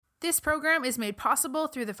This program is made possible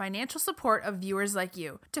through the financial support of viewers like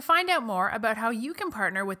you. To find out more about how you can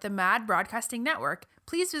partner with the Mad Broadcasting Network,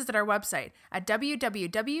 please visit our website at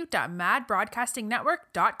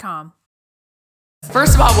www.madbroadcastingnetwork.com.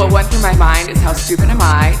 First of all, what went through my mind is how stupid am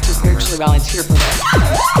I to actually volunteer for this?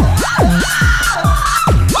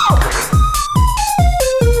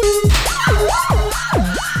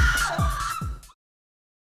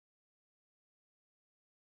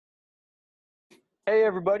 Hey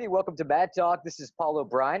everybody, welcome to Mad Talk. This is Paul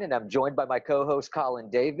O'Brien and I'm joined by my co-host Collin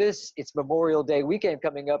Davis. It's Memorial Day weekend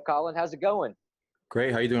coming up. Collin, how's it going?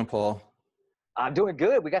 Great. How you doing, Paul? I'm doing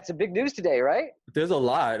good. We got some big news today, right? There's a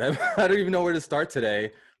lot. I don't even know where to start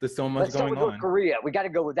today. There's so much Let's start going with on. North Korea. We got to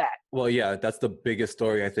go with that. Well, yeah, that's the biggest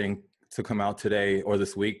story, I think, to come out today or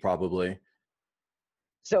this week, probably.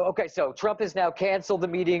 So Trump has now canceled the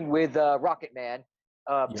meeting with Rocket Man.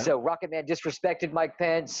 So Rocket Man disrespected Mike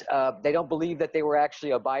Pence. They don't believe that they were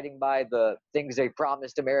actually abiding by the things they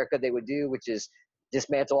promised America they would do, which is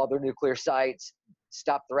dismantle all their nuclear sites,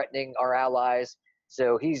 stop threatening our allies.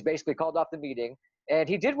 So he's basically called off the meeting. And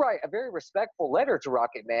he did write a very respectful letter to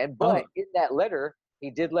Rocket Man, but in that letter,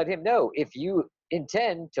 he did let him know, if you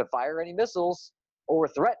intend to fire any missiles or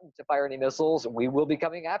threaten to fire any missiles, we will be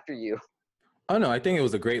coming after you. Oh, no, I think it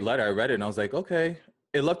was a great letter. I read it and I was like, okay.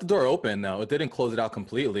 It left the door open, though. It didn't close it out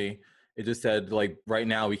completely. It just said, like, right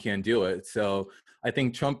now we can't do it. So I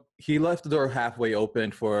think Trump, he left the door halfway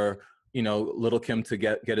open for, you know, little Kim to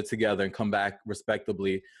get it together and come back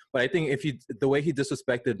respectably. But I think the way he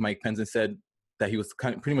disrespected Mike Pence and said that he was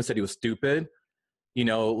pretty much said he was stupid, you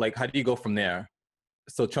know, like, how do you go from there?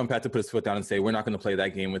 So Trump had to put his foot down and say, we're not going to play that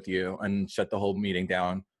game with you, and shut the whole meeting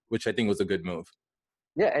down, which I think was a good move.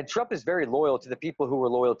 Yeah, and Trump is very loyal to the people who were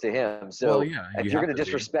loyal to him. So well, yeah, if you're going to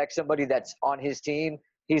disrespect somebody that's on his team,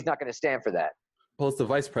 he's not going to stand for that. Well, it's the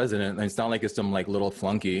vice president, and it's not like it's some like little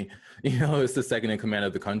flunky. You know, it's the second in command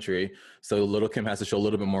of the country. So little Kim has to show a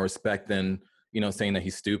little bit more respect than, you know, saying that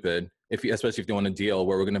he's stupid. Especially if they want a deal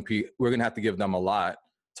where we're gonna have to give them a lot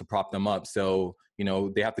to prop them up. So, you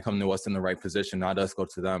know, they have to come to us in the right position, not us go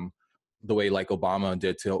to them, the way like Obama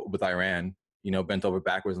did with Iran. You know, bent over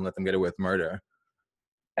backwards and let them get away with murder.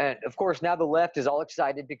 And of course, now the left is all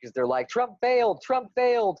excited because they're like, Trump failed.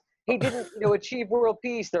 He didn't, achieve world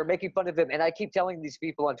peace. They're making fun of him. And I keep telling these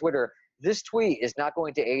people on Twitter, this tweet is not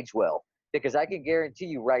going to age well, because I can guarantee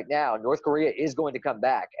you right now, North Korea is going to come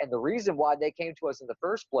back. And the reason why they came to us in the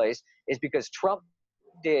first place is because Trump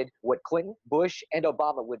did what Clinton, Bush, and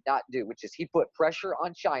Obama would not do, which is he put pressure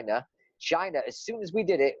on China. China, as soon as we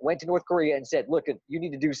did it, went to North Korea and said, look, you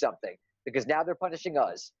need to do something, because now they're punishing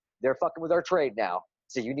us. They're fucking with our trade now.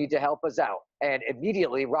 So you need to help us out. And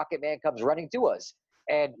immediately Rocket Man comes running to us.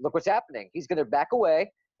 And look what's happening. He's going to back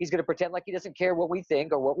away. He's going to pretend like he doesn't care what we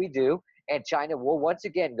think or what we do. And China will once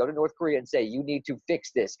again go to North Korea and say, you need to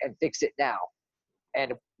fix this and fix it now.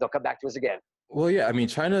 And they'll come back to us again. Well, yeah, I mean,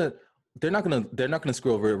 China, they're not gonna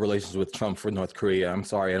screw over relations with Trump for North Korea. I'm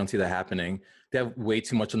sorry, I don't see that happening. They have way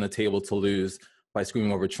too much on the table to lose by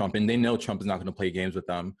screwing over Trump. And they know Trump is not going to play games with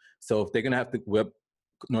them. So if they're going to have to whip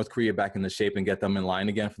North Korea back into shape and get them in line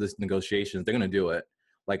again for this negotiations, they're going to do it.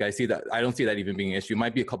 Like, I don't see that even being an issue. It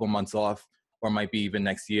might be a couple months off, or it might be even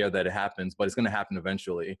next year that it happens, but it's going to happen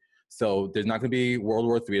eventually. So there's not going to be World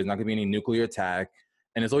War III. There's not going to be any nuclear attack.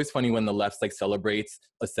 And it's always funny when the left like celebrates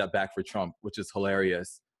a setback for Trump, which is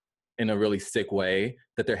hilarious in a really sick way,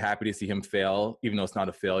 that they're happy to see him fail, even though it's not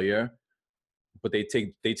a failure. But they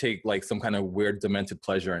take like some kind of weird demented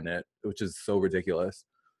pleasure in it, which is so ridiculous.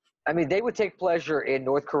 I mean, they would take pleasure in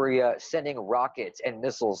North Korea sending rockets and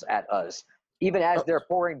missiles at us. Even as they're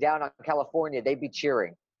pouring down on California, they'd be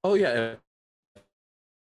cheering. Oh, yeah.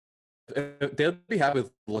 They'll be happy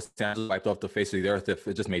with Los Angeles wiped off the face of the earth if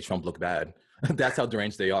it just made Trump look bad. That's how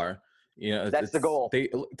deranged they are. You know, that's the goal. They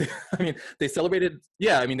celebrated.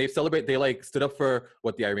 Yeah, I mean, they like stood up for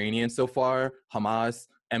the Iranians so far, Hamas,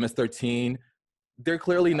 MS-13. They're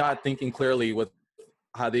clearly not thinking clearly with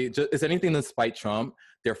how they just, it's anything to spite Trump.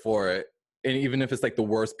 They're for it. And even if it's like the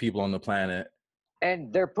worst people on the planet.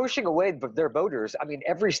 And they're pushing away their voters. I mean,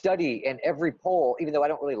 every study and every poll, even though I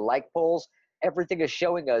don't really like polls, everything is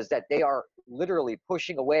showing us that they are literally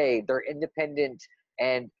pushing away their independent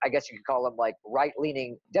and I guess you could call them like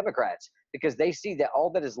right-leaning Democrats, because they see that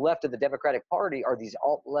all that is left of the Democratic Party are these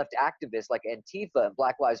alt-left activists like Antifa and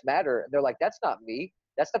Black Lives Matter. And they're like, that's not me.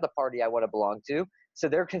 That's not the party I want to belong to. So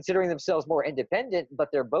they're considering themselves more independent, but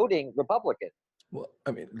they're voting Republican. Well,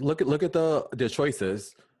 I mean, look at their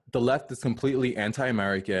choices. The left is completely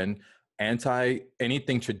anti-American,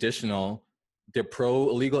 anti-anything traditional. They're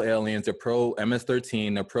pro-illegal aliens. They're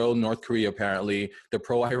pro-MS-13. They're pro-North Korea, apparently. They're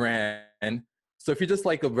pro-Iran. So if you're just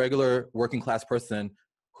like a regular working class person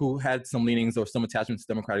who had some leanings or some attachment to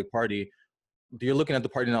the Democratic Party, you're looking at the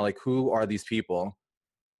party now like, who are these people?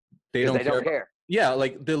 They don't care. Yeah,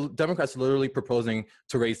 like the Democrats are literally proposing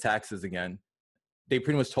to raise taxes again. They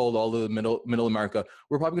pretty much told all of the middle America,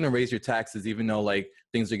 we're probably going to raise your taxes even though like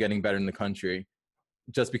things are getting better in the country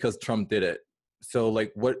just because Trump did it. So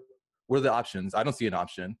like what are the options? I don't see an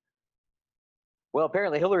option. Well,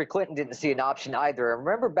 apparently Hillary Clinton didn't see an option either. And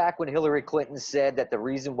remember back when Hillary Clinton said that the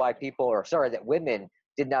reason why that women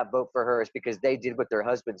did not vote for her is because they did what their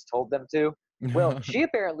husbands told them to? Well, she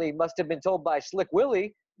apparently must have been told by Slick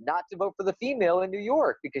Willie not to vote for the female in New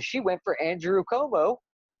York because she went for Andrew Cuomo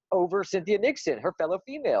over Cynthia Nixon, her fellow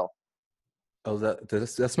female. Oh, that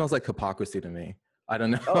smells like hypocrisy to me. I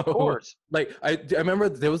don't know. Oh, of course. Like I remember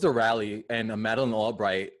there was a rally and Madeleine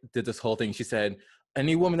Albright did this whole thing. She said,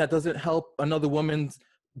 any woman that doesn't help another woman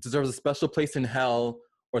deserves a special place in hell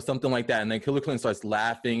or something like that. And then Hillary Clinton starts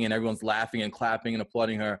laughing and everyone's laughing and clapping and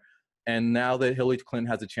applauding her. And now that Hillary Clinton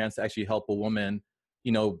has a chance to actually help a woman,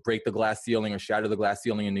 you know, break the glass ceiling or shatter the glass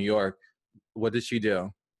ceiling in New York, what did she do?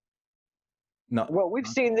 No. Well, we've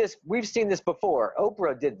seen this before.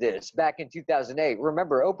 Oprah did this back in 2008.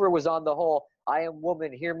 Remember, Oprah was on the whole I am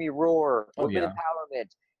woman, hear me roar, women empowerment.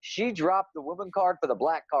 She dropped the woman card for the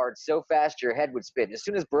black card so fast your head would spin. As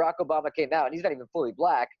soon as Barack Obama came out, and he's not even fully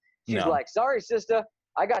black, she's like, sorry, sister,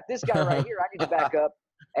 I got this guy right here. I need to back up.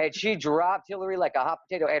 And she dropped Hillary like a hot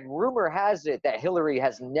potato. And rumor has it that Hillary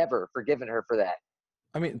has never forgiven her for that.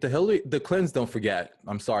 I mean, the Clintons don't forget.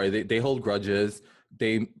 I'm sorry. They hold grudges.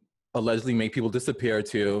 They allegedly make people disappear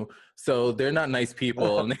too. So they're not nice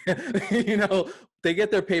people. And you know, they get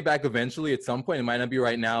their payback eventually at some point. It might not be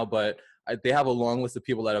right now, but they have a long list of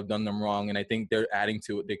people that have done them wrong. And I think they're adding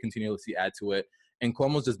to it. They continuously add to it. And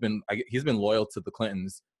Cuomo's just been, he's been loyal to the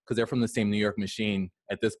Clintons because they're from the same New York machine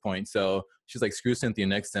at this point. So she's like, screw Cynthia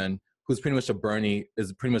Nixon, who's pretty much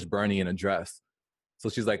Bernie in a dress. So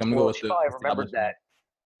she's like, I'm going to go with she probably remembered that.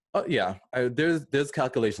 Yeah, there's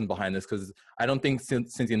calculations behind this because I don't think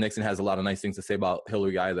Cynthia Nixon has a lot of nice things to say about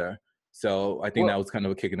Hillary either. So I think that was kind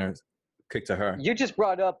of a kick to her. You just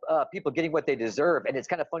brought up people getting what they deserve, and it's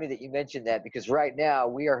kind of funny that you mentioned that because right now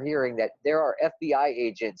we are hearing that there are FBI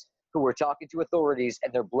agents who are talking to authorities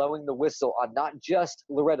and they're blowing the whistle on not just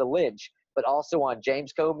Loretta Lynch, but also on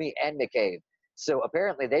James Comey and McCabe. So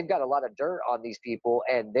apparently they've got a lot of dirt on these people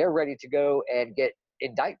and they're ready to go and get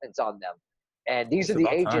indictments on them. And these are the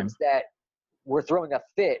agents that were throwing a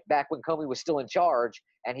fit back when Comey was still in charge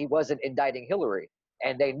and he wasn't indicting Hillary.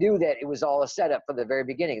 And they knew that it was all a setup from the very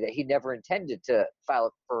beginning, that he never intended to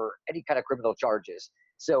file for any kind of criminal charges.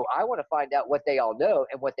 So I want to find out what they all know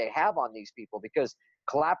and what they have on these people because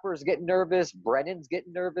Clapper's getting nervous, Brennan's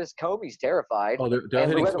getting nervous, Comey's terrified. Oh, they're and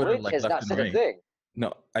hitting Loretta Twitter Lynch like has left not and said right. a thing.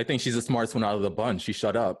 No, I think she's the smartest one out of the bunch. She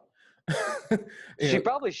shut up. She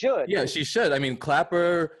probably should. Yeah, she should. I mean,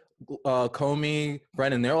 Clapper, Comey,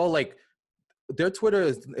 Brennan, they're all like, their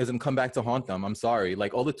Twitter isn't come back to haunt them. I'm sorry.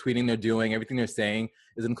 Like all the tweeting they're doing, everything they're saying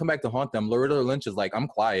isn't come back to haunt them. Loretta Lynch is like, I'm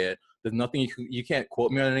quiet. There's nothing you can't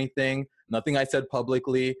quote me on anything. Nothing I said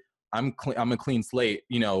publicly. I'm a clean slate,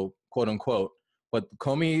 you know, quote unquote. But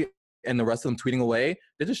Comey and the rest of them tweeting away,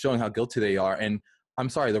 they're just showing how guilty they are. And I'm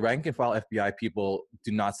sorry, the rank and file FBI people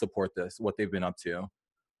do not support this, what they've been up to.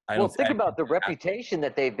 Think about the reputation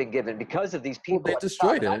that they've been given because of these people. Well, they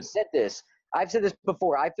destroyed it. I've said this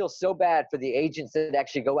before. I feel so bad for the agents that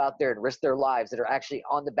actually go out there and risk their lives, that are actually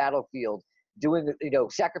on the battlefield doing, you know,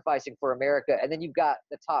 sacrificing for America. And then you've got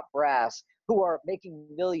the top brass who are making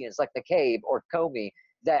millions like McCabe or Comey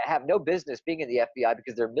that have no business being in the FBI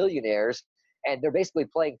because they're millionaires and they're basically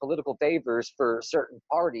playing political favors for certain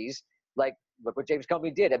parties. Like, look what James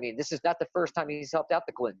Comey did. I mean, this is not the first time he's helped out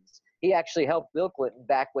the Clintons. He actually helped Bill Clinton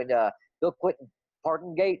back when Bill Clinton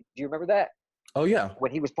Pardongate. Do you remember that? Oh, yeah.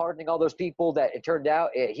 When he was pardoning all those people that it turned out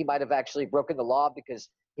he might have actually broken the law because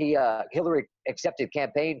Hillary accepted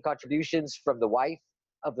campaign contributions from the wife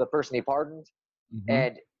of the person he pardoned. Mm-hmm.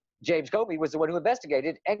 And James Comey was the one who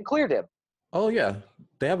investigated and cleared him. Oh, yeah.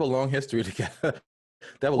 They have a long history together.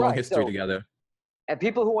 Together. And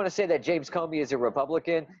people who want to say that James Comey is a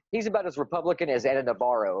Republican, he's about as Republican as Ana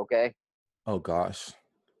Navarro, okay? Oh, gosh.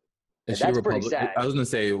 Is she a Republican? I was going to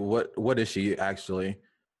say, what is she actually?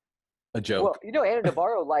 A joke. Well, you know, Ana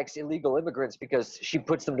Navarro likes illegal immigrants because she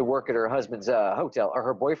puts them to work at her husband's hotel or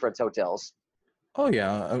her boyfriend's hotels. Oh,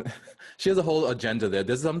 yeah. She has a whole agenda there.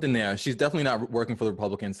 There's something there. She's definitely not working for the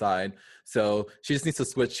Republican side. So she just needs to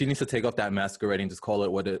switch. She needs to take off that mask already and just call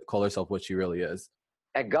herself what she really is.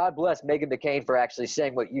 And God bless Meghan McCain for actually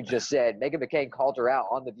saying what you just said. Meghan McCain called her out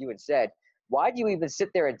on The View and said, why do you even sit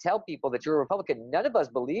there and tell people that you're a Republican? None of us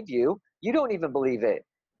believe you. You don't even believe it.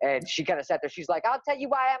 And she kind of sat there. She's like, I'll tell you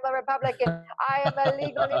why I'm a Republican. I am a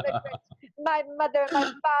legal immigrant. My mother and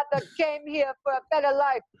my father came here for a better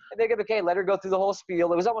life. And Meghan McCain let her go through the whole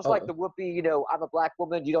spiel. It was almost like the Whoopi, you know, I'm a black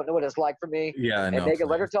woman. You don't know what it's like for me. Yeah, I and know. Meghan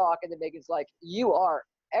let her talk. And then Meghan's like, you are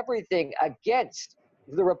everything against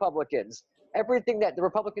the Republicans. Everything that the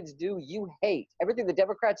Republicans do, you hate. Everything the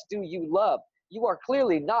Democrats do, you love. You are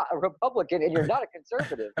clearly not a Republican and you're not a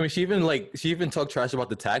conservative. I mean, she even talked trash about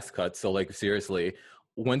the tax cuts. So like, seriously,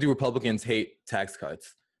 when do Republicans hate tax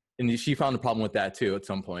cuts? And she found a problem with that too at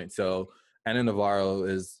some point. So Ana Navarro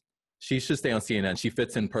she should stay on CNN. She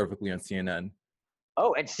fits in perfectly on CNN.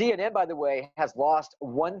 Oh, and CNN, by the way, has lost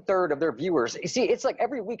 1/3 of their viewers. You see, it's like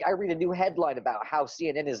every week I read a new headline about how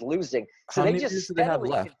CNN is losing. So they just steadily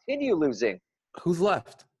continue losing. Who's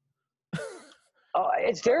left?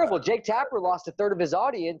 It's terrible. Jake Tapper lost 1/3 of his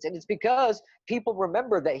audience, and it's because people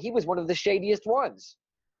remember that he was one of the shadiest ones.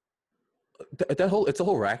 It's a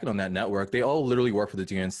whole racket on that network. They all literally work for the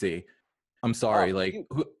DNC. I'm sorry,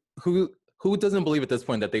 who doesn't believe at this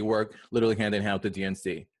point that they work literally hand in hand with the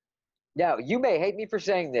DNC? Now, you may hate me for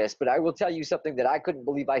saying this, but I will tell you something that I couldn't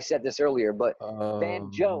believe I said this earlier, but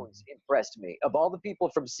Van Jones impressed me. Of all the people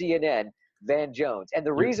from CNN, Van Jones. And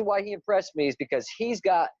the reason why he impressed me is because he's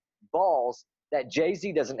got balls that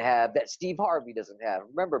Jay-Z doesn't have, that Steve Harvey doesn't have.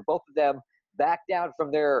 Remember, both of them backed down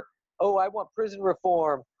from their, I want prison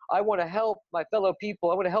reform. I want to help my fellow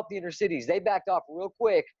people. I want to help the inner cities. They backed off real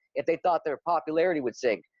quick if they thought their popularity would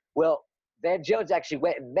sink. Well, Van Jones actually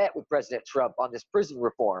went and met with President Trump on this prison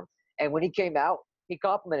reform. And when he came out, he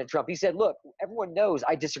complimented Trump. He said, look, everyone knows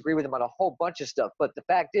I disagree with him on a whole bunch of stuff. But the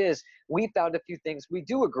fact is, we found a few things we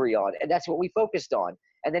do agree on. And that's what we focused on.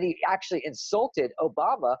 And then he actually insulted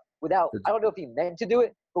Obama without, I don't know if he meant to do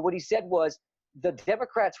it, but what he said was, the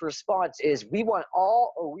Democrats' response is, we want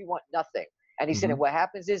all or we want nothing. And he said, and what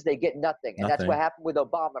happens is they get nothing. And that's what happened with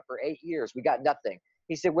Obama for 8 years. We got nothing.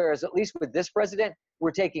 He said, whereas at least with this president,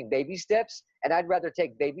 we're taking baby steps. And I'd rather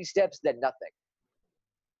take baby steps than nothing.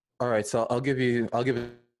 All right. So I'll give it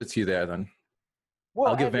to you there then.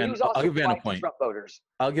 Well, I'll give Van a point. Trump voters.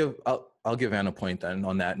 I'll give Van a point then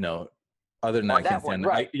on that note. Other than that, I can't stand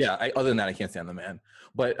other than that, I can't stand the man.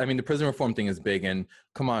 But I mean, the prison reform thing is big, and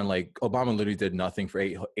come on, like Obama literally did nothing for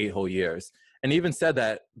eight whole years, and he even said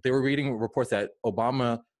that they were reading reports that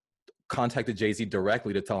Obama contacted Jay-Z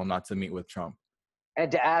directly to tell him not to meet with Trump,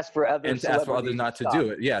 and to ask for others not to do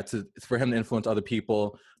it. Yeah, for him to influence other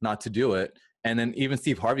people not to do it, and then even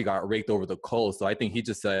Steve Harvey got raked over the coals. So I think he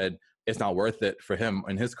just said it's not worth it for him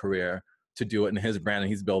in his career to do it in his brand that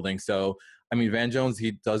he's building. So I mean, Van Jones,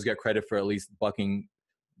 he does get credit for at least bucking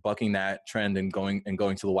that trend and going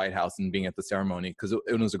to the White House and being at the ceremony, because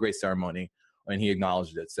it was a great ceremony and he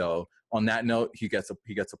acknowledged it. So on that note, he gets a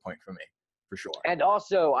point from me for sure. And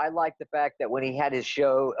also, I like the fact that when he had his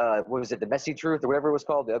show, what was it, The Messy Truth or whatever it was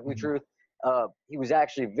called, The Ugly Truth, he was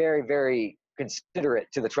actually very, very considerate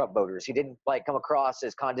to the Trump voters. He didn't come across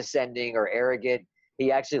as condescending or arrogant.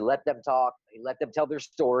 He actually let them talk. He let them tell their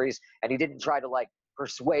stories, and he didn't try to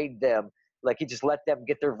persuade them. He just let them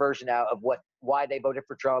get their version out of why they voted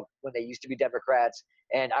for Trump when they used to be Democrats.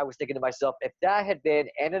 And I was thinking to myself, if that had been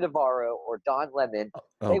Ana Navarro or Don Lemon,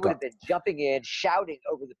 they would have been jumping in, shouting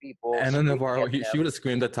over the people. Ana Navarro, she would have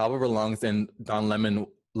screamed at the top of her lungs, and Don Lemon,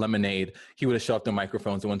 Lemonade, he would have shoved the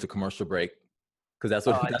microphones and went to commercial break. Because that's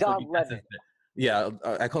what Don Lemon. Yeah,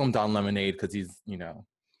 I call him Don Lemonade because he's,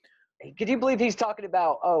 Could you believe he's talking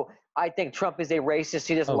about, I think Trump is a racist.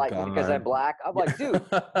 He doesn't like me because I'm black. I'm like, dude,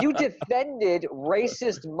 you defended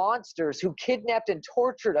racist monsters who kidnapped and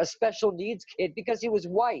tortured a special needs kid because he was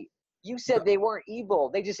white. You said they weren't evil.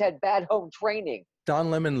 They just had bad home training. Don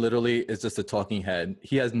Lemon literally is just a talking head.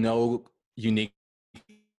 He has no unique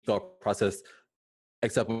thought process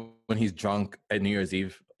except when he's drunk at New Year's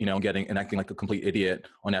Eve, and acting like a complete idiot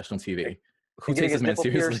on national TV. Who takes this man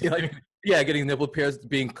seriously? Getting nipple pierced,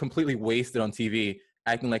 being completely wasted on TV,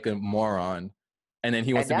 acting like a moron, and then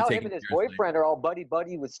he wants to be taken seriously. And now him and his boyfriend are all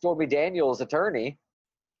buddy with Stormy Daniels' attorney.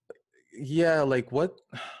 Yeah,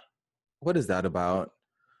 what is that about?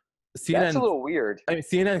 CNN, that's a little weird. I mean,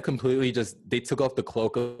 CNN completely they took off the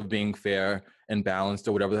cloak of being fair and balanced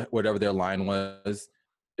or whatever their line was.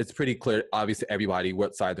 It's pretty clear, obvious to everybody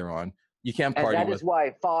what side they're on. You can't party with. And that is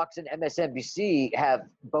why Fox and MSNBC have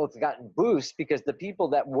both gotten boosts, because the people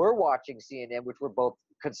that were watching CNN, which were both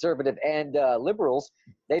conservative and liberals,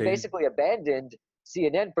 they basically abandoned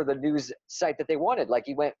CNN for the news site that they wanted.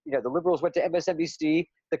 The liberals went to MSNBC,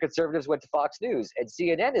 the conservatives went to Fox News, and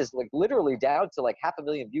CNN is literally down to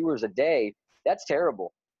 500,000 viewers a day. That's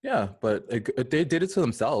terrible. Yeah, but they did it to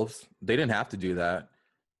themselves. They didn't have to do that,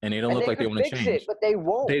 and they don't And look they like they could want to fix change. it, but they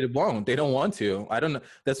won't. They won't. They don't want to. I don't know.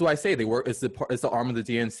 That's why I say they work. It's the arm of the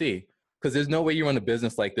DNC, because there's no way you run a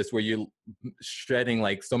business like this where you're shredding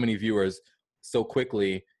like so many viewers so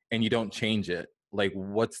quickly and you don't change it. Like,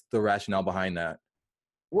 what's the rationale behind that?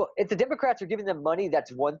 Well, if the Democrats are giving them money,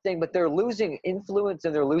 that's one thing, but they're losing influence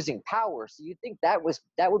and they're losing power. So you think that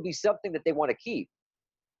would be something that they want to keep?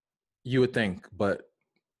 You would think, but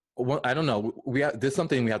I don't know. There's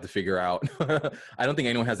something we have to figure out. I don't think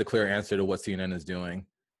anyone has a clear answer to what CNN is doing,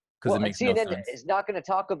 because it makes no CNN sense. is not going to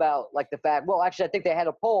talk about like the fact. Well, actually, I think they had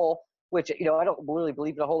a poll, which I don't really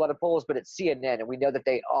believe in a whole lot of polls, but it's CNN, and we know that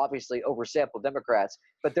they obviously oversample Democrats.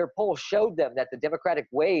 But their poll showed them that the Democratic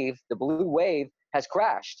wave, the blue wave, has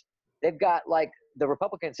crashed. They've got the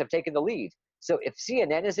Republicans have taken the lead. So if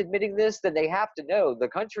CNN is admitting this, then they have to know the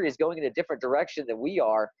country is going in a different direction than we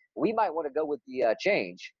are. We might want to go with the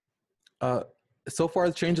change. So far,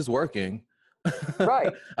 the change is working.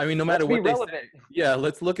 Right. I mean, no matter what they relevant. say. Yeah,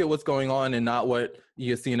 let's look at what's going on and not what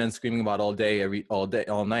you see CNN screaming about all day,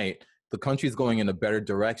 all night. The country's going in a better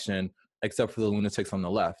direction, except for the lunatics on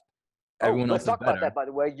the left. Everyone else let's is talk better. about that, by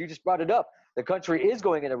the way. You just brought it up. The country is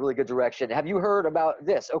going in a really good direction. Have you heard about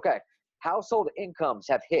this? Okay. Household incomes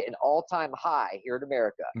have hit an all-time high here in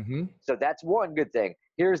America. Mm-hmm. So that's one good thing.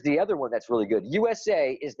 Here's the other one that's really good.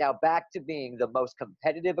 USA is now back to being the most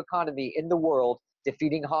competitive economy in the world,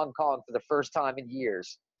 defeating Hong Kong for the first time in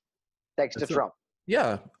years, thanks to Trump.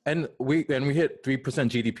 Yeah, and we hit 3%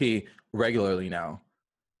 GDP regularly now.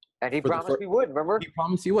 And he promised we would, remember? He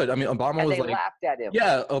promised he would. I mean, Obama was they like, laughed at him.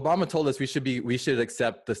 Yeah, Obama told us we should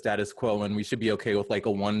accept the status quo and we should be okay with like a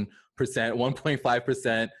 1%,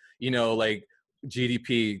 1.5%, like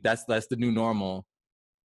GDP. That's the new normal.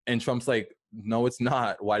 And Trump's like, no, it's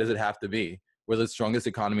not. Why does it have to be? We're the strongest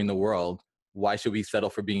economy in the world. Why should we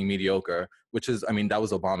settle for being mediocre? Which is, I mean, that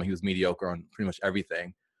was Obama. He was mediocre on pretty much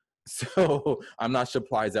everything. So I'm not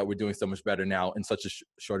surprised that we're doing so much better now in such a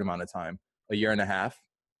short amount of time. A year and a half.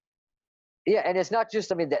 Yeah, and it's not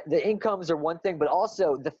just, I mean, the incomes are one thing, but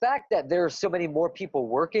also the fact that there are so many more people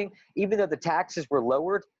working, even though the taxes were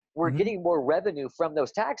lowered, we're getting more revenue from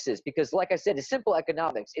those taxes because, like I said, it's simple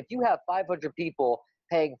economics. If you have 500 people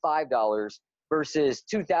paying $5 versus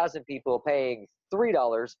 2,000 people paying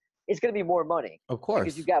 $3, it's going to be more money. Of course.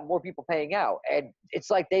 Because you've got more people paying out. And it's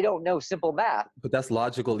like they don't know simple math. But that's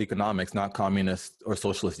logical economics, not communist or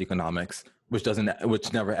socialist economics, which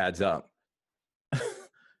never adds up.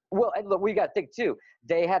 Well, and look, we got to think too.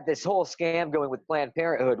 They have this whole scam going with Planned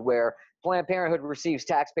Parenthood where Planned Parenthood receives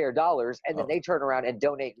taxpayer dollars and then they turn around and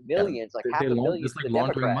donate millions, like half a million to the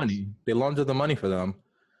Democrats. Money. They launder the money for them.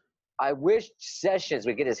 I wish Sessions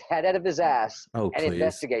would get his head out of his ass and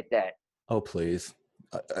investigate that. Oh, please.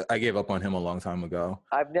 I gave up on him a long time ago.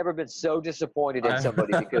 I've never been so disappointed in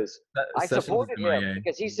somebody because I supported him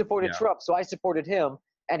because he supported Trump. So I supported him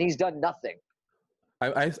and he's done nothing.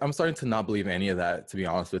 I'm starting to not believe any of that, to be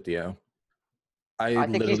honest with you. I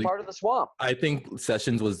think he's part of the swamp. I think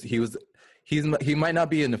Sessions he might not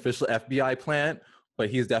be an official FBI plant, but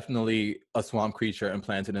he's definitely a swamp creature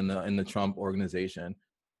implanted in the Trump organization,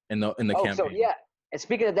 in the campaign. So yeah. And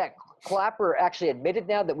speaking of that, Clapper actually admitted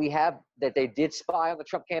now that they did spy on the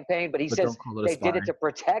Trump campaign, but he says they did it to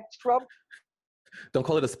protect Trump. Don't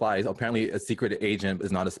call it a spy. Apparently, a secret agent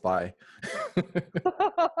is not a spy.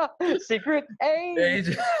 Secret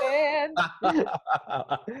agent.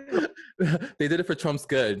 They did it for Trump's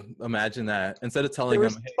good. Imagine that. Instead of telling him,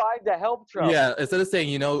 spied to help Trump. Yeah, instead of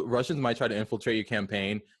saying, Russians might try to infiltrate your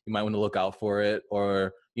campaign, you might want to look out for it,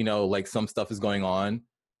 or like some stuff is going on.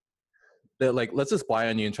 They're like, let's just spy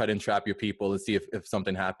on you and try to entrap your people and see if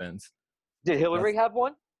something happens. Did Hillary have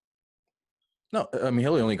one? No, I mean,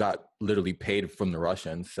 Hillary only got literally paid from the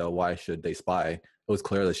Russians, so why should they spy? It was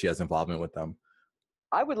clear that she has involvement with them.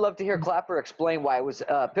 I would love to hear Clapper explain why it was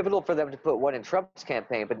pivotal for them to put one in Trump's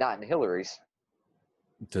campaign, but not in Hillary's.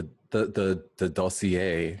 The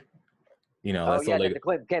dossier, that's that the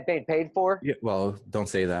Clinton campaign paid for? Yeah, well, don't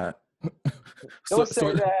say that. Don't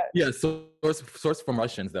say that. Yeah, source from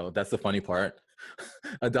Russians, though. That's the funny part.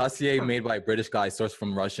 A dossier made by a British guy, sourced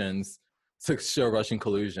from Russians to show Russian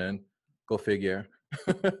collusion. Go figure.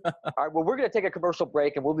 All right, well, we're going to take a commercial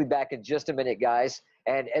break, and we'll be back in just a minute, guys.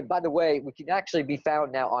 And by the way, we can actually be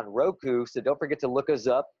found now on Roku, so don't forget to look us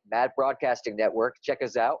up, Mad Broadcasting Network. Check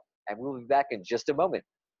us out, and we'll be back in just a moment.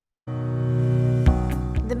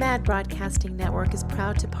 The Mad Broadcasting Network is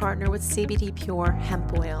proud to partner with CBD Pure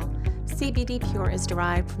Hemp Oil. CBD Pure is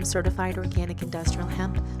derived from certified organic industrial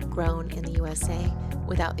hemp grown in the USA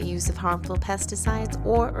without the use of harmful pesticides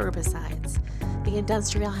or herbicides. The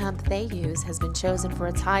industrial hemp they use has been chosen for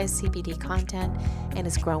its high CBD content and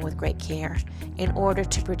is grown with great care in order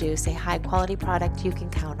to produce a high-quality product you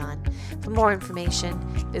can count on. For more information,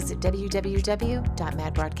 visit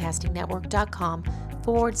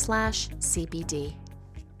www.madbroadcastingnetwork.com/CBD.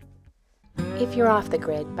 If you're off the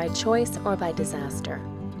grid by choice or by disaster,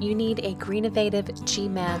 you need a Greennovative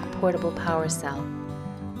GMAG portable power cell.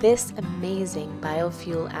 This amazing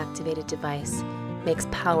biofuel-activated device makes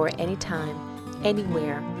power anytime,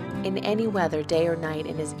 anywhere, in any weather, day or night,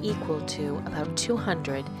 and is equal to about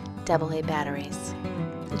 200 AA batteries.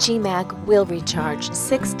 GMAG will recharge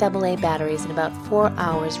 6 AA batteries in about 4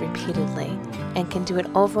 hours repeatedly and can do it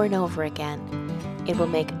over and over again. It will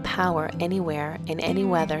make power anywhere, in any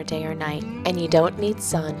weather, day or night, and you don't need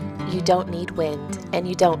sun, you don't need wind, and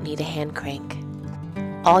you don't need a hand crank.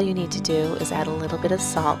 All you need to do is add a little bit of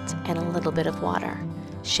salt and a little bit of water.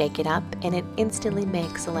 Shake it up and it instantly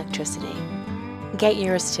makes electricity. Get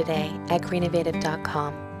yours today at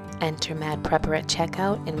greennovative.com. Enter Mad Prepper at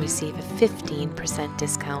checkout and receive a 15%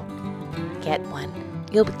 discount. Get one.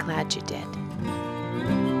 You'll be glad you did.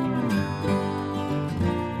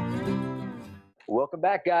 Welcome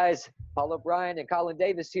back, guys. Paul O'Brien and Collin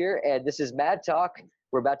Davis here, and this is Mad Talk.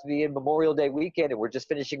 We're about to be in Memorial Day weekend, and we're just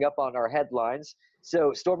finishing up on our headlines.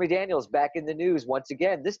 So Stormy Daniels back in the news once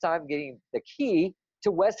again, this time getting the key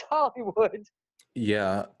to West Hollywood.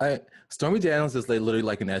 Yeah, Stormy Daniels is literally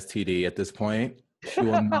like an STD at this point. She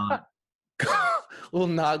will not will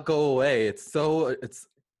not go away. It's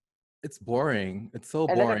boring. It's so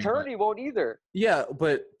and boring. And an attorney won't either. Yeah,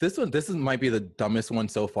 but this might be the dumbest one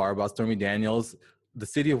so far about Stormy Daniels. The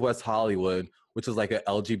city of West Hollywood, which is like an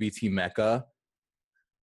LGBT mecca,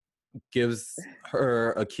 gives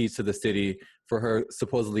her a key to the city for her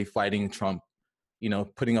supposedly fighting Trump,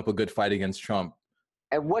 putting up a good fight against Trump.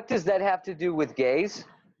 And what does that have to do with gays?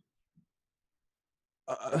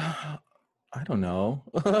 I don't know.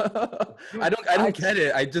 I don't get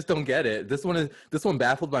it. I just don't get it. This one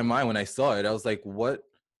baffled my mind when I saw it. I was like, what?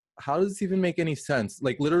 How does this even make any sense?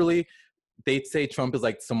 Like, literally, they'd say Trump is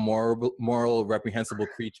like some moral reprehensible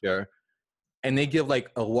creature, and they give like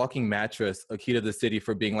a walking mattress a key to the city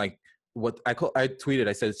for being like what I tweeted.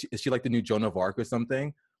 I said, is she like the new Joan of Arc or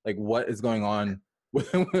something? Like, what is going on with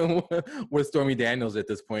Stormy Daniels at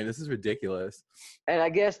this point? This is ridiculous. And I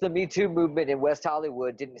guess the Me Too movement in West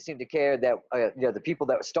Hollywood didn't seem to care that the people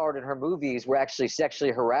that starred in her movies were actually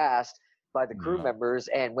sexually harassed by the crew members.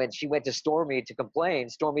 And when she went to Stormy to complain,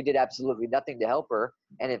 Stormy did absolutely nothing to help her,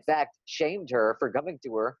 and in fact shamed her for coming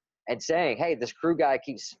to her and saying, hey, this crew guy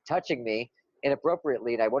keeps touching me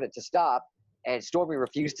inappropriately and I want it to stop. And Stormy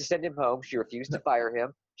refused to send him home. She refused to fire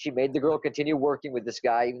him. She made the girl continue working with this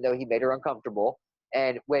guy even though he made her uncomfortable.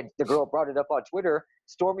 And when the girl brought it up on Twitter,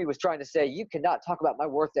 Stormy was trying to say, you cannot talk about my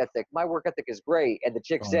work ethic. My work ethic is great. And the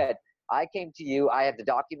chick said, I came to you. I have the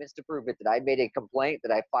documents to prove it, that I made a complaint,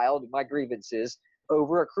 that I filed my grievances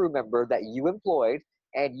over a crew member that you employed,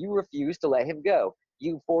 and you refused to let him go.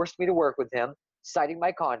 You forced me to work with him, citing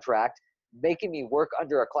my contract, making me work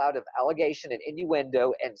under a cloud of allegation and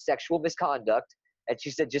innuendo and sexual misconduct. And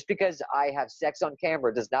she said, just because I have sex on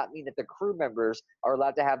camera does not mean that the crew members are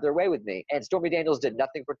allowed to have their way with me. And Stormy Daniels did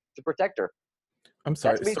nothing to protect her. I'm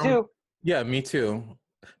sorry. That's Me Too. Yeah, Me Too.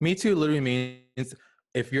 Me Too literally means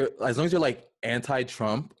as long as you're like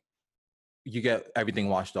anti-Trump, you get everything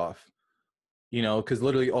washed off. Because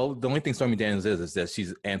literally the only thing Stormy Daniels is that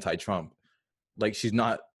she's anti-Trump. Like, she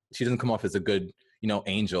doesn't come off as a good,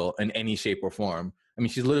 angel in any shape or form. I mean,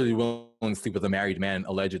 she's literally willing to sleep with a married man,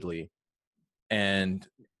 allegedly. And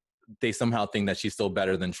they somehow think that she's still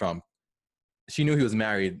better than Trump. She knew he was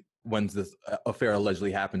married when this affair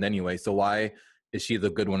allegedly happened anyway. So why is she the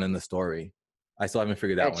good one in the story? I still haven't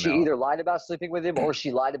figured that one out. And she either lied about sleeping with him or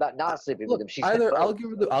she lied about not sleeping with him. I'll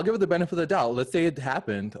give her the benefit of the doubt. Let's say it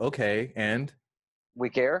happened. Okay. And we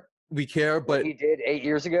care, but what he did 8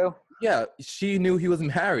 years ago. Yeah. She knew he was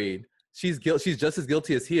married. She's just as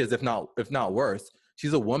guilty as he is, if not worse.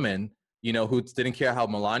 She's a woman, who didn't care how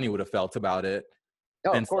Melania would have felt about it.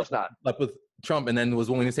 No, of course not. Slept with Trump and then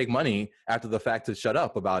was willing to take money after the fact to shut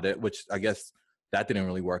up about it, which I guess that didn't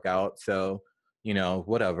really work out. So,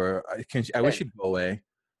 whatever. I wish she'd go away.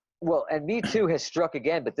 Well, and Me Too has struck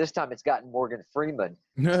again, but this time it's gotten Morgan Freeman.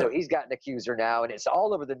 So he's got an accuser now, and it's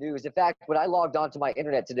all over the news. In fact, when I logged onto my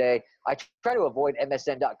internet today, I try to avoid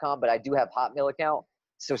MSN.com, but I do have Hotmail account.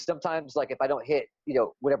 So sometimes, like, if I don't hit,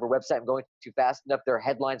 whatever website I'm going to fast enough, their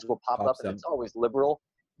headlines will pop up, and it's always liberal.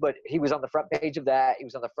 But he was on the front page of that. He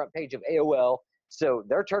was on the front page of AOL. So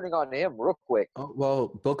they're turning on him real quick. Oh, well,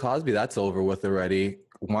 Bill Cosby, that's over with already.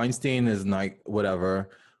 Weinstein is like whatever.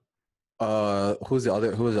 Who's the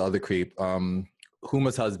other creep?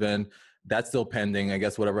 Huma's husband. That's still pending. I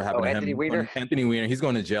guess whatever happened to Anthony him. Weiner? Anthony Weiner. He's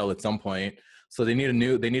going to jail at some point. So they need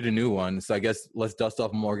a new one. So I guess let's dust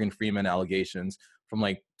off Morgan Freeman allegations from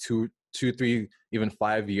like two, 3, even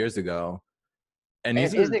 5 years ago. And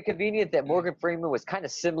isn't it convenient that Morgan Freeman was kind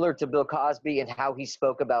of similar to Bill Cosby in how he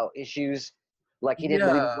spoke about issues? Like he didn't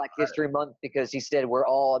believe in Black History Month because he said we're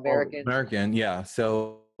all Americans. American, yeah.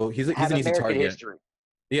 So he's an Have easy American target. history.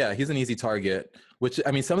 Yeah, he's an easy target. Which,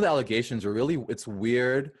 I mean, some of the allegations are really, it's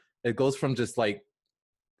weird. It goes from just like,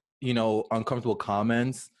 uncomfortable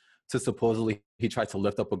comments to supposedly he tried to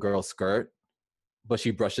lift up a girl's skirt, but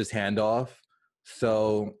she brushed his hand off.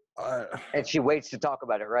 So. And she waits to talk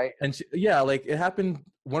about it, right? And like it happened.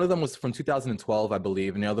 One of them was from 2012, I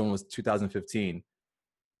believe, and the other one was 2015.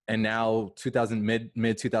 And now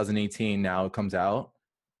mid 2018, now it comes out.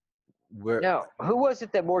 No, who was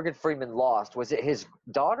it that Morgan Freeman lost? Was it his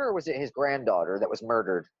daughter or was it his granddaughter that was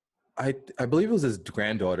murdered? I believe it was his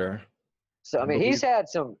granddaughter. So I mean, he's had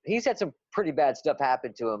some pretty bad stuff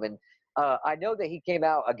happen to him, and I know that he came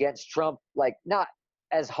out against Trump, like not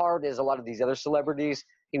as hard as a lot of these other celebrities.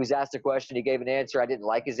 He was asked a question, he gave an answer. I didn't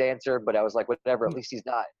like his answer, but I was like, whatever. At least he's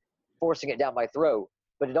not forcing it down my throat.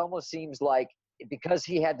 But it almost seems like because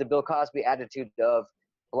he had the Bill Cosby attitude of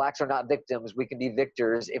blacks are not victims, we can be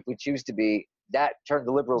victors if we choose to be, that turned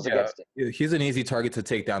the liberals against it. He's an easy target to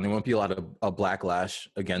take down. There won't be a lot of a backlash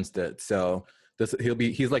against it. So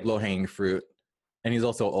he's like low-hanging fruit. And he's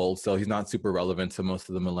also old, so he's not super relevant to most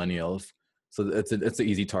of the millennials. So it's an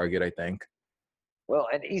easy target, I think. Well,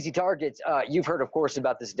 and easy targets, you've heard, of course,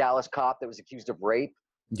 about this Dallas cop that was accused of rape.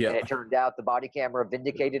 Yeah. And it turned out the body camera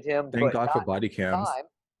vindicated him. Thank God for body cams.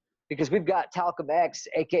 Because we've got Talcom X,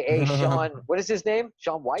 a.k.a. Sean, what is his name?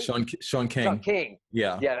 Sean White? Sean King. Sean King.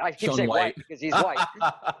 Yeah. Yeah, I keep Sean saying White because he's white.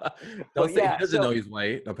 He doesn't know he's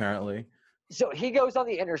white, apparently. So he goes on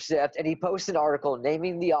The Intercept and he posts an article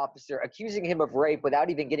naming the officer, accusing him of rape without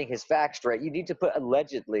even getting his facts straight. You need to put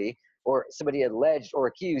allegedly, or somebody alleged or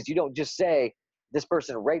accused. You don't just say this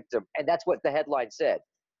person raped him. And that's what the headline said.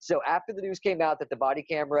 So after the news came out that the body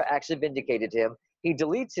camera actually vindicated him, he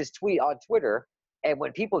deletes his tweet on Twitter. And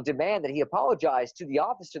when people demand that he apologize to the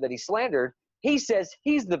officer that he slandered, he says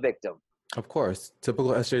he's the victim. Of course.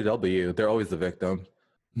 Typical SJW. They're always the victim,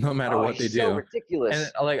 no matter what they do. So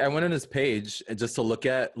ridiculous. And like I went on his page just to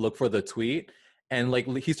look for the tweet. And like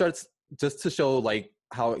he starts just to show like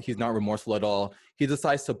how he's not remorseful at all. He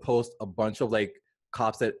decides to post a bunch of like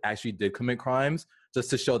cops that actually did commit crimes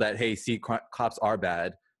just to show that, hey, see, cops are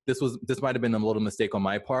bad. This might have been a little mistake on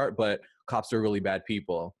my part, but cops are really bad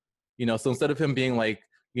people. So instead of him being like,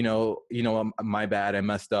 my bad, I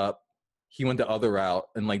messed up, he went the other route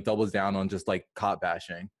and like doubles down on just like cop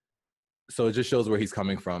bashing. So it just shows where he's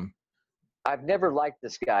coming from. I've never liked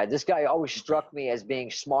this guy. This guy always struck me as being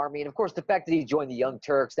smarmy. And of course, the fact that he joined the Young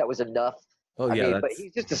Turks, that was enough. Oh, yeah. But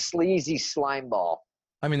he's just a sleazy slime ball.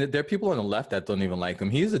 I mean, there are people on the left that don't even like him.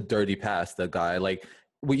 He's a dirty past, that guy. Like,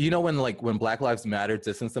 when Black Lives Matter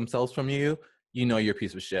distance themselves from you, you're a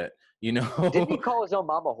piece of shit. Didn't he call his own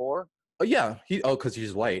mom a whore? Oh yeah, because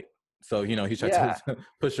he's white. So he tried to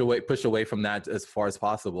push away from that as far as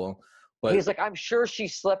possible. But he's like, I'm sure she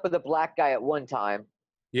slept with a black guy at one time.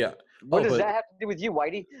 Yeah. What does that have to do with you,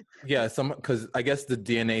 Whitey? Yeah, because I guess the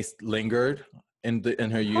DNA lingered in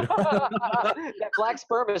her uterus. That black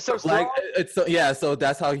sperm is so strong. So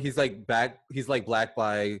that's how he's like back. He's like black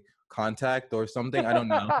by contact or something. I don't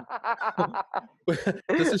know.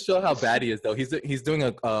 Just to show how bad he is, though, he's doing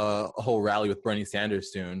a whole rally with Bernie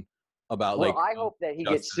Sanders soon about I hope that he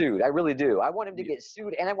gets sued. I really do. I want him to get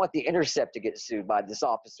sued, and I want The Intercept to get sued by this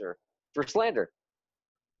officer for slander.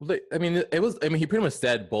 I mean, he pretty much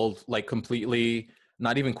said both, like completely,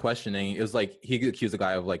 not even questioning. It was like he accused a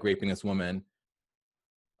guy of like raping this woman.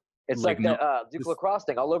 It's like the Duke Lacrosse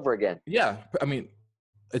thing all over again. Yeah, I mean,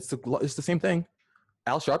 it's the same thing.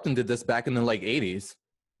 Al Sharpton did this back in the like 80s.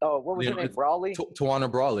 Oh, what was his name? Brawley?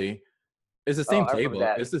 Tawana Brawley. It's the same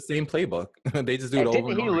playbook. It's the same playbook. They just do it over and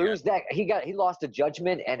over. Didn't he lose that? He lost a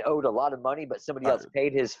judgment and owed a lot of money, but somebody else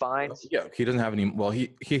paid his fines. Yeah, he doesn't have any. Well,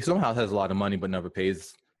 he somehow has a lot of money, but never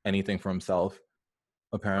pays anything for himself.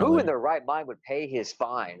 Apparently, who in their right mind would pay his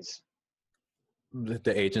fines?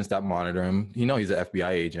 The agents that monitor him. He's an FBI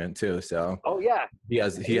agent too. So. Oh yeah. He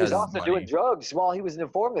was also money. doing drugs while he was an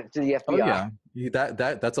informant to the FBI. Oh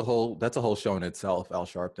yeah. That's a whole show in itself. Al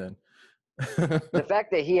Sharpton. The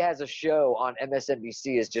fact that he has a show on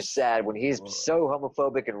MSNBC is just sad when he's so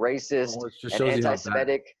homophobic and racist and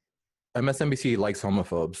anti-Semitic. MSNBC likes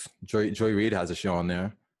homophobes. Joy Reid has a show on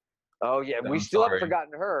there. Oh yeah, we I'm still haven't sorry.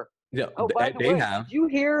 forgotten her. Yeah, Oh, by the they way, have. did you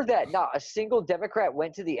hear that not a single Democrat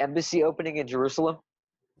went to the embassy opening in Jerusalem?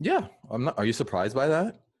 Yeah, I'm not. Are you surprised by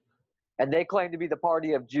that? And they claim to be the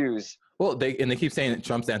party of Jews. Well, they keep saying that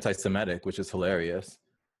Trump's anti-Semitic, which is hilarious.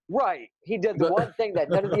 Right. He did the one thing that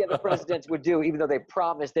none of the other presidents would do, even though they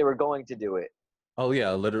promised they were going to do it. Oh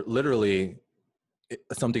yeah, literally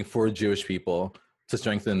something for Jewish people to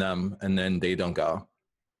strengthen them, and then they don't go.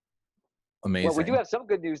 Amazing. Well, we do have some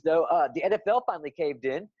good news, though. The NFL finally caved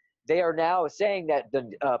in. They are now saying that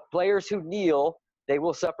the players who kneel, they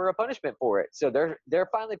will suffer a punishment for it. So they're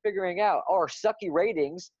finally figuring out our sucky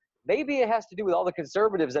ratings. Maybe it has to do with all the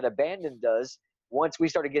conservatives that abandoned us once we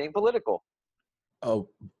started getting political. Oh,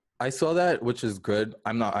 I saw that, which is good.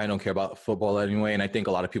 I don't care about football anyway, and I think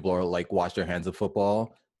a lot of people are like wash their hands of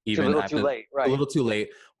football. Even it's a little too late, right? A little too late.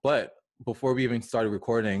 But before we even started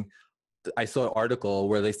recording, I saw an article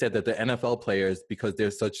where they said that the NFL players, because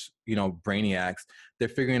they're such, brainiacs, they're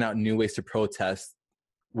figuring out new ways to protest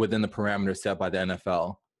within the parameters set by the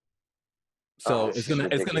NFL. So it's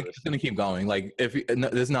gonna keep going. Like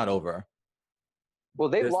it's not over. Well,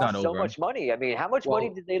 they've lost so much money. I mean, how much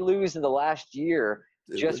money did they lose in the last year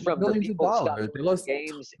just from the people that stopped they lost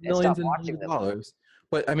games and stopped watching them? Dollars.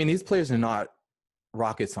 But I mean, these players are not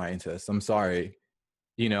rocket scientists. I'm sorry.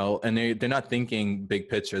 And they're not thinking big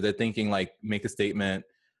picture. They're thinking like make a statement,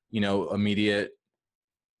 immediate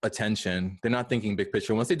attention. They're not thinking big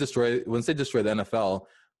picture. Once they destroy the NFL,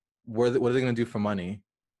 what are they going to do for money?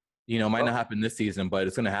 It might not happen this season, but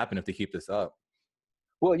it's going to happen if they keep this up.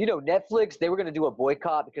 Well, Netflix, they were going to do a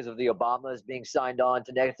boycott because of the Obamas being signed on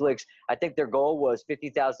to Netflix. I think their goal was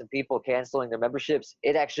 50,000 people canceling their memberships.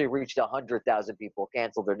 It actually reached 100,000 people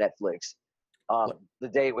canceled their Netflix. The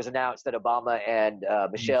day it was announced that Obama and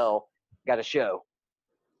Michelle got a show.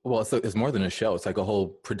 Well, it's more than a show. It's like a whole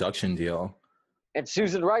production deal. And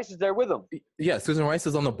Susan Rice is there with them. Yeah, Susan Rice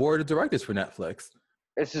is on the board of directors for Netflix.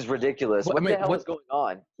 This is ridiculous. What the hell is going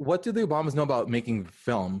on? What do the Obamas know about making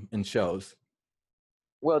film and shows?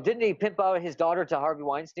 Well, didn't he pimp out his daughter to Harvey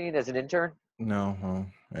Weinstein as an intern? No.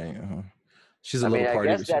 She's a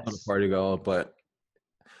little party girl, but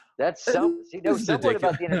that's something. He knows somewhat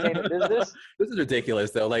about the entertainment business. This is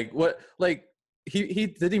ridiculous, though. Like what? Like he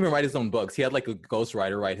didn't even write his own books. He had like a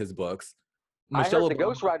ghostwriter write his books. I heard the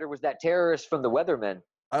ghostwriter was that terrorist from The Weathermen.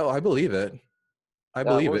 Oh, I believe it. I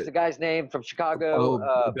believe what was the guy's name from Chicago?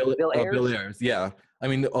 Bill Ayers? Bill Ayers, yeah. I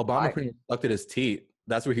mean, Obama pretty much sucked at his teeth.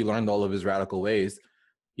 That's where he learned all of his radical ways.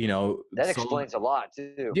 That explains a lot,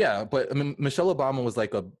 too. Yeah, but I mean, Michelle Obama was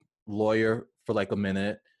like a lawyer for like a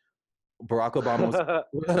minute. Barack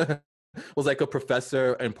Obama was like a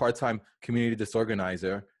professor and part-time community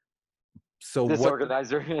disorganizer. So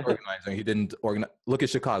Disorganizer. He didn't organize. Look at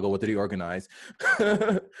Chicago. What did he organize?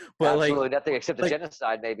 But absolutely nothing except the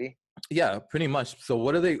genocide, maybe. Yeah, pretty much. So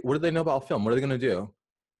what do they know about film? What are they gonna do?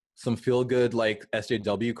 Some feel good like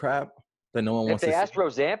SJW crap that no one wants to see? If they asked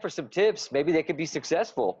Roseanne for some tips, maybe they could be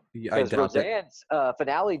successful. Because Roseanne's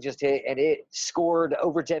finale just hit and it scored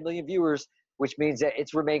over 10 million viewers, which means that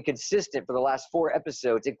it's remained consistent for the last 4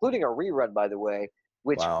 episodes, including a rerun, by the way,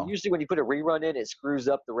 which usually when you put a rerun in, it screws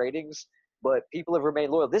up the ratings. But people have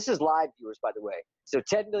remained loyal. This is live viewers, by the way. So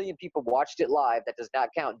 10 million people watched it live. That does not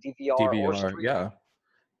count DVR or streaming. Yeah.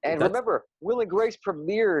 And remember, Will and Grace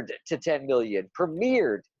premiered to 10 million.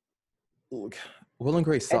 Premiered. Will and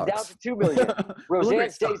Grace sucks. And down to 2 million. Roseanne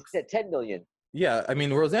stays at 10 million. Yeah, I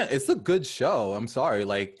mean, Roseanne, it's a good show. I'm sorry.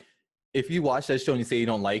 Like, if you watch that show and you say you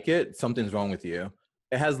don't like it, something's wrong with you.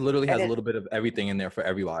 It has a little bit of everything in there for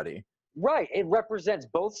everybody. Right. It represents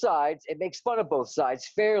both sides. It makes fun of both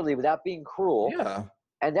sides fairly without being cruel. Yeah.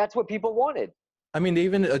 And that's what people wanted. I mean, they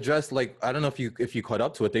even addressed, like, I don't know if you caught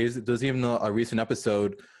up to it. There's even a recent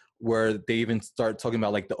episode where they even start talking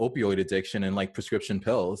about, like, the opioid addiction and, like, prescription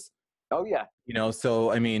pills. Oh, yeah.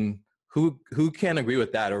 So, I mean, who can't agree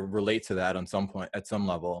with that or relate to that on some point, at some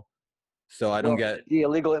level? So I don't get the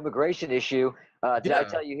illegal immigration issue. Did I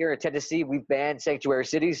tell you here in Tennessee, we've banned sanctuary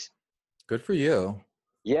cities? Good for you.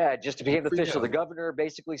 Yeah, just to become official. The governor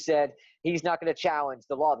basically said he's not going to challenge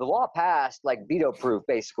the law. The law passed like veto-proof,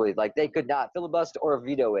 basically. Like they could not filibuster or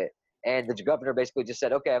veto it. And the governor basically just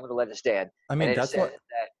said, okay, I'm going to let it stand. I mean, that's what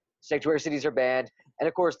that sanctuary cities are banned. And,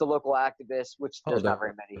 of course, the local activists, which there's not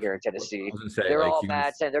very many here in Tennessee, they're all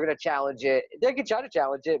mad saying they're going to challenge it. They can try to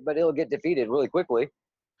challenge it, but it'll get defeated really quickly.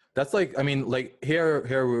 That's like, I mean, like here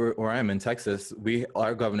where I am in Texas,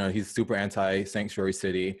 our governor, he's super anti-sanctuary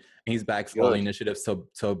city. And he's backs all the initiatives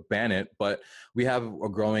to ban it. But we have a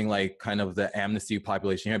growing, like, kind of the amnesty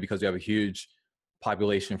population here because we have a huge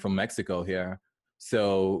population from Mexico here.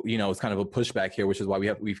 So, it's kind of a pushback here, which is why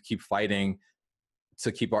we keep fighting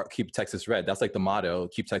to keep Texas red. That's like the motto,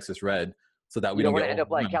 keep Texas red, so that we You don't don't want get to end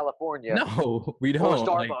up like overrun. California No, we don't. or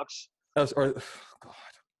Like, Starbucks. or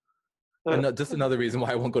God. Just another reason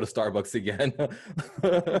why I won't go to Starbucks again.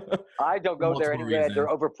 I don't go there Multiple anyway. They're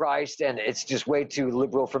reasons. overpriced and it's just way too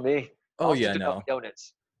liberal for me. Oh I'll yeah, stick to no. Dunkin'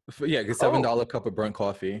 Donuts. Yeah, get $7 cup of burnt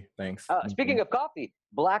coffee. Thanks. Speaking of coffee,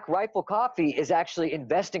 Black Rifle Coffee is actually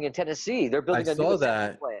investing in Tennessee. They're building a new saw assembly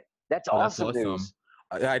that. plant. That's Oh, that's awesome news.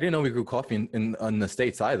 I didn't know we grew coffee in the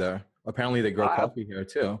States either. Apparently they grow coffee here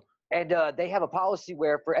too. And they have a policy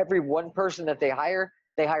where for every one person that they hire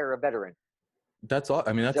a veteran. That's all.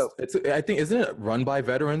 I mean, I think, isn't it run by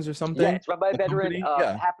veterans or something? Yeah, it's run by a The veteran. company?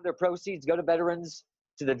 Yeah. Half of their proceeds go to veterans,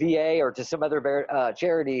 to the VA, or to some other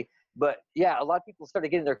charity. But yeah, a lot of people started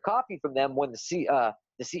getting their coffee from them when the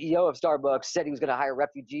CEO of Starbucks said he was going to hire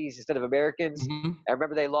refugees instead of Americans. Mhm. I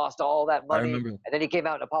remember they lost all that money. remember. And then he came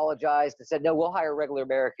out and apologized and said, no, we'll hire regular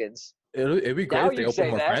Americans. It'd be great Now if they you open say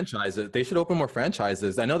more that. franchises. They should open more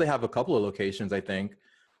franchises. I know they have a couple of locations, I think,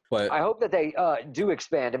 but I hope that they do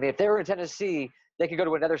expand. I mean, if they were in Tennessee, they could go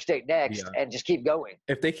to another state next and just keep going.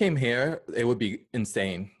 if they came here, it would be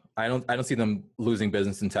insane. I don't see them losing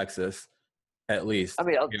business in Texas, at least. I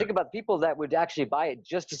mean, think about people that would actually buy it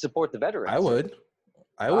just to support the veterans. I would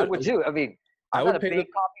too. I mean, I'm would not a pay big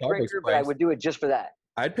the coffee Starbucks drinker, but I price. would do it just for that.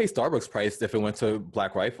 I'd pay Starbucks price if it went to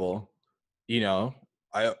Black Rifle.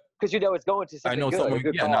 Because it's going to something I know good, someone, a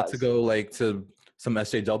good not to cause. go like to some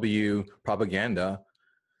SJW propaganda.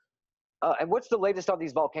 And what's the latest on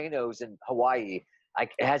these volcanoes in Hawaii?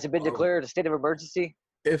 Has it been declared a state of emergency?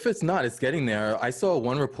 If it's not, it's getting there. I saw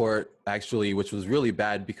one report actually, which was really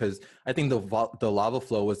bad because I think the lava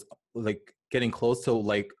flow was like getting close to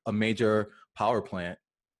like a major power plant.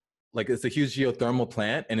 Like it's a huge geothermal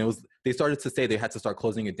plant, and they started to say they had to start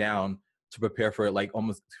closing it down to prepare for it, like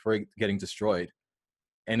almost for it getting destroyed.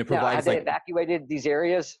 And it provides have they evacuated these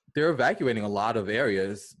areas? They're evacuating a lot of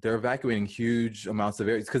areas. They're evacuating huge amounts of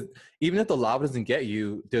areas because even if the lava doesn't get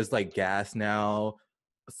you, there's like gas now,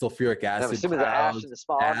 sulfuric acid. I'm assuming the ash and the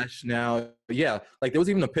smog. Ash now, yeah. Like there was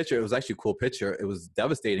even a picture. It was actually a cool picture. It was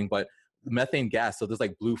devastating, but methane gas. So there's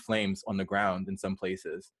like blue flames on the ground in some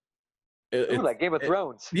places. Ooh, like Game of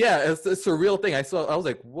Thrones. Yeah, it's a real thing. I was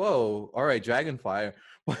like, whoa, all right, dragon fire.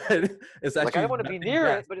 But it's actually like I don't want to be near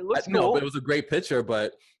it, but it looks cool. No, but it was a great picture.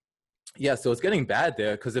 But yeah, so it's getting bad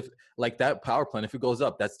there because if like that power plant, if it goes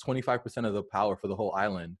up, that's 25% of the power for the whole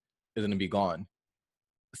island is going to be gone.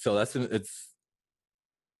 So it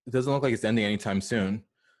doesn't look like it's ending anytime soon.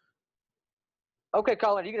 Okay,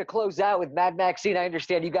 Collin, you're going to close out with Mad Maxine. I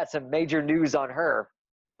understand you got some major news on her.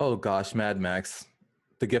 Oh gosh, Mad Max,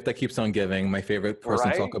 the gift that keeps on giving. My favorite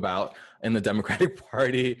person to talk about in the Democratic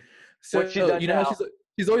Party. So What's she done now?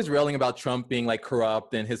 She's always railing about Trump being like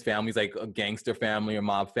corrupt and his family's like a gangster family or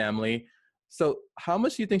mob family. So how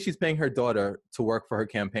much do you think she's paying her daughter to work for her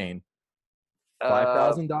campaign?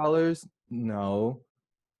 $5,000? No.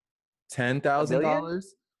 $10,000?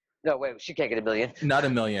 No, wait, she can't get $1 million. Not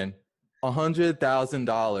 $1 million.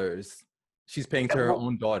 $100,000. She's paying to her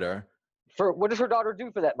own daughter. For what does her daughter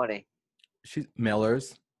do for that money? She's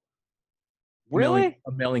mailers. Really?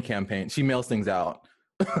 A mailing campaign. She mails things out.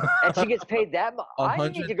 And she gets paid that much. I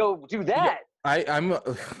need to go do that. Yeah,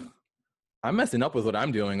 I'm messing up with what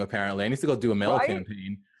I'm doing. Apparently, I need to go do a mail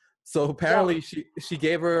campaign. So apparently, she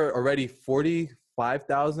gave her already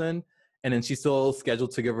 $45,000, and then she's still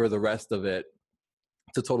scheduled to give her the rest of it,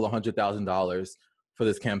 to total $100,000 for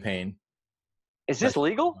this campaign. Is this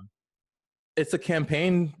legal? It's a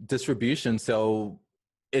campaign distribution, so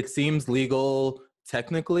it seems legal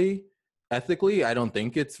technically. Ethically, I don't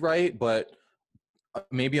think it's right, but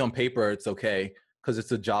maybe on paper it's okay because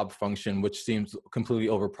it's a job function, which seems completely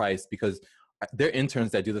overpriced because they're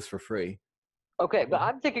interns that do this for free. Okay, but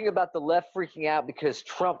I'm thinking about the left freaking out because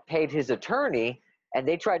Trump paid his attorney and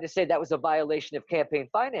they tried to say that was a violation of campaign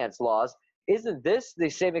finance laws. Isn't this the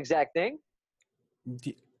same exact thing?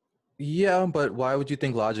 Yeah, but why would you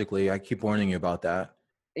think logically? I keep warning you about that.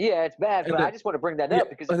 Yeah, it's bad, but I just want to bring that up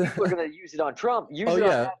because people are going to use it on Trump, use it on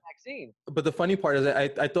that vaccine. But the funny part is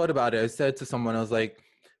that I thought about it. I said to someone, I was like,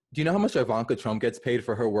 do you know how much Ivanka Trump gets paid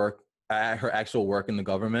for her work, her actual work in the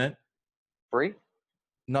government? Free?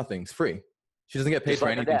 Nothing's free. She doesn't get paid for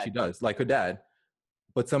anything she does, like her dad.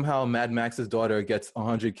 But somehow Mad Max's daughter gets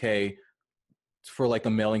 $100K for like a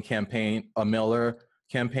mailer campaign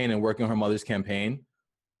and working on her mother's campaign.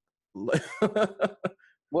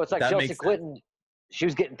 Well, it's like Chelsea Clinton. She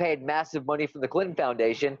was getting paid massive money from the Clinton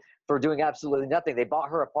Foundation for doing absolutely nothing. They bought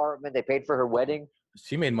her apartment. They paid for her wedding.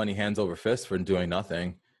 She made money hands over fist for doing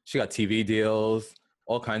nothing. She got TV deals,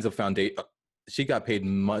 all kinds of foundation. she got paid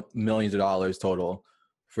millions of dollars total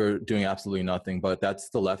for doing absolutely nothing, but that's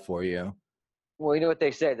the left for you. Well, you know what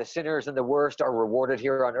they say, the sinners and the worst are rewarded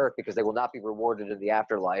here on earth because they will not be rewarded in the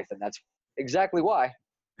afterlife, and that's exactly why.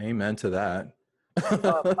 Amen to that. By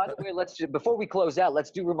the way, before we close out,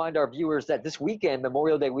 let's remind our viewers that this weekend,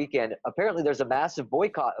 Memorial Day weekend, apparently there's a massive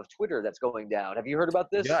boycott of Twitter that's going down. Have you heard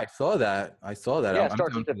about this? Yeah, I saw that. Yeah, it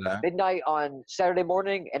starts at midnight on Saturday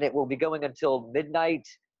morning, and it will be going until midnight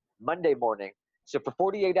Monday morning. So for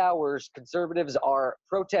 48 hours, conservatives are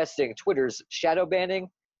protesting Twitter's shadow banning,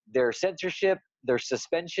 their censorship, their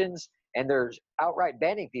suspensions, and their outright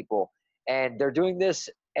banning people. And they're doing this,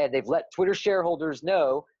 and they've let Twitter shareholders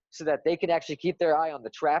know so that they can actually keep their eye on the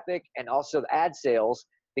traffic and also the ad sales,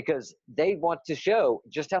 because they want to show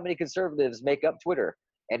just how many conservatives make up Twitter.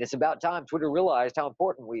 And it's about time Twitter realized how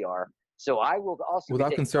important we are. So I will also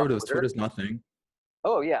without conservatives, Twitter's nothing.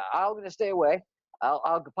 Oh yeah, I'm going to stay away.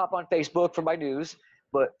 I'll pop on Facebook for my news.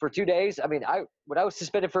 But for 2 days, I mean, when I was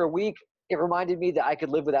suspended for a week, it reminded me that I could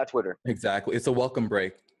live without Twitter. Exactly. It's a welcome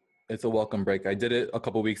break. It's a welcome break. I did it a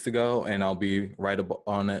couple weeks ago, and I'll be right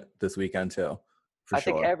on it this weekend too. I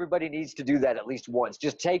think everybody needs to do that at least once.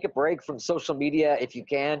 Just take a break from social media if you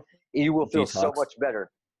can. You will feel so much better.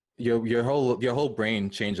 Your whole brain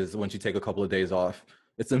changes once you take a couple of days off.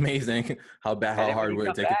 It's amazing how hard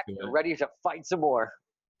we're taking to it. You're ready to fight some more.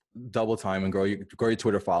 Double time and grow your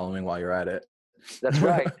Twitter following while you're at it. That's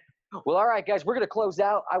right. Well, all right, guys, we're going to close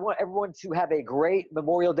out. I want everyone to have a great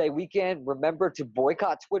Memorial Day weekend. Remember to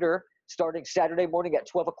boycott Twitter starting Saturday morning at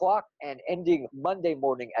 12 o'clock and ending Monday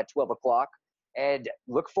morning at 12 o'clock. And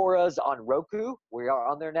look for us on Roku. We are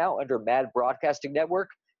on there now under Mad Broadcasting Network.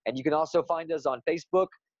 And you can also find us on Facebook.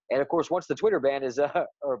 And, of course, once the Twitter ban is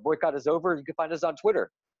or boycott is over, you can find us on Twitter.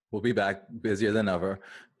 We'll be back busier than ever.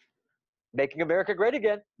 Making America great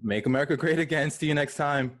again. Make America great again. See you next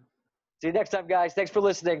time. See you next time, guys. Thanks for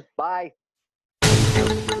listening. Bye.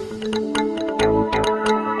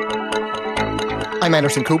 I'm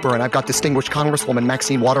Anderson Cooper, and I've got distinguished Congresswoman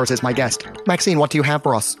Maxine Waters as my guest. Maxine, what do you have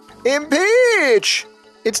for us? Impeach!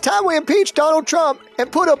 It's time we impeach Donald Trump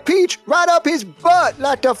and put a peach right up his butt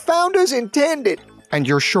like the founders intended. And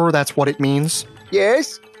you're sure that's what it means?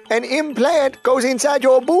 Yes. An implant goes inside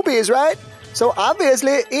your boobies, right? So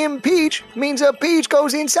obviously, impeach means a peach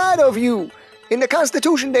goes inside of you. In the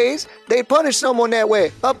Constitution days, they punished someone that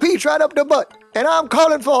way. A peach right up the butt. And I'm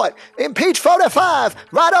calling for it. Impeach 45,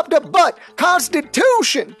 right up the butt.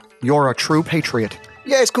 Constitution. You're a true patriot.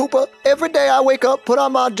 Yes, Cooper. Every day I wake up, put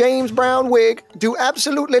on my James Brown wig, do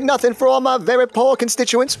absolutely nothing for all my very poor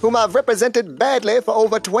constituents whom I've represented badly for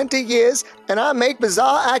over 20 years, and I make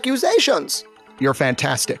bizarre accusations. You're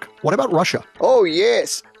fantastic. What about Russia? Oh,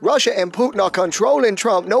 yes. Russia and Putin are controlling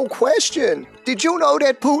Trump, no question. Did you know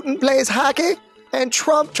that Putin plays hockey? And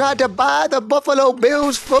Trump tried to buy the Buffalo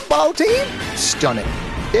Bills football team? Stunning.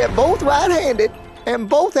 They're both right-handed, and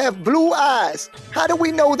both have blue eyes. How do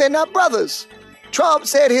we know they're not brothers? Trump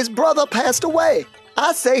said his brother passed away.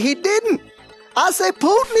 I say he didn't. I say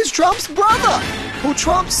Putin is Trump's brother, who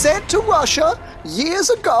Trump sent to Russia years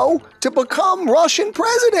ago to become Russian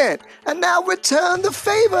president, and now return the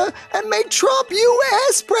favor and make Trump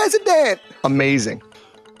U.S. president. Amazing.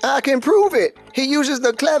 I can prove it. He uses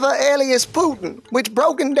the clever alias Putin, which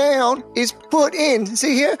broken down is put in.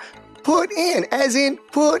 See here? Put in, as in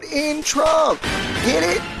put in Trump. Get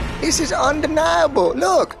it? This is undeniable.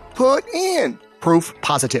 Look, put in. Proof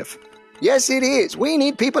positive. Yes, it is. We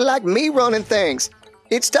need people like me running things.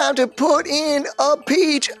 It's time to put in a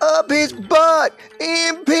peach up his butt.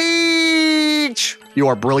 Impeach! You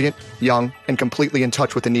are brilliant, young, and completely in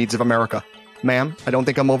touch with the needs of America. Ma'am, I don't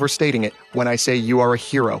think I'm overstating it when I say you are a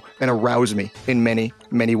hero and arouse me in many,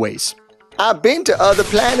 many ways. I've been to other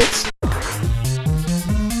planets.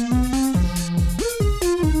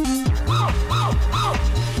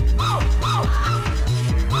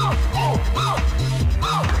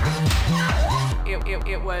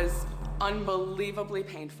 It was unbelievably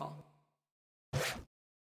painful.